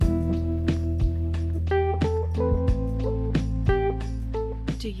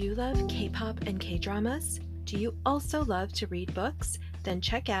you love K-pop and K-dramas? Do you also love to read books? Then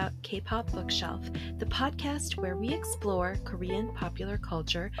check out K-Pop Bookshelf, the podcast where we explore Korean popular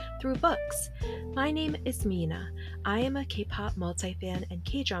culture through books. My name is Mina. I am a K-pop multi-fan and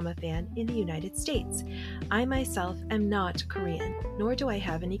K-drama fan in the United States. I myself am not Korean, nor do I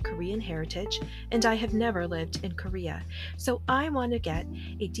have any Korean heritage, and I have never lived in Korea. So I want to get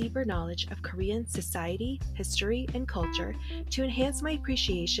a deeper knowledge of Korean society, history, and culture to enhance my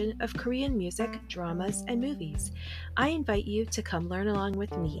appreciation of Korean music, dramas, and movies. I invite you to come learn along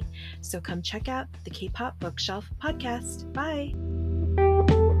with me. So come check out the K-Pop Bookshelf podcast. Bye!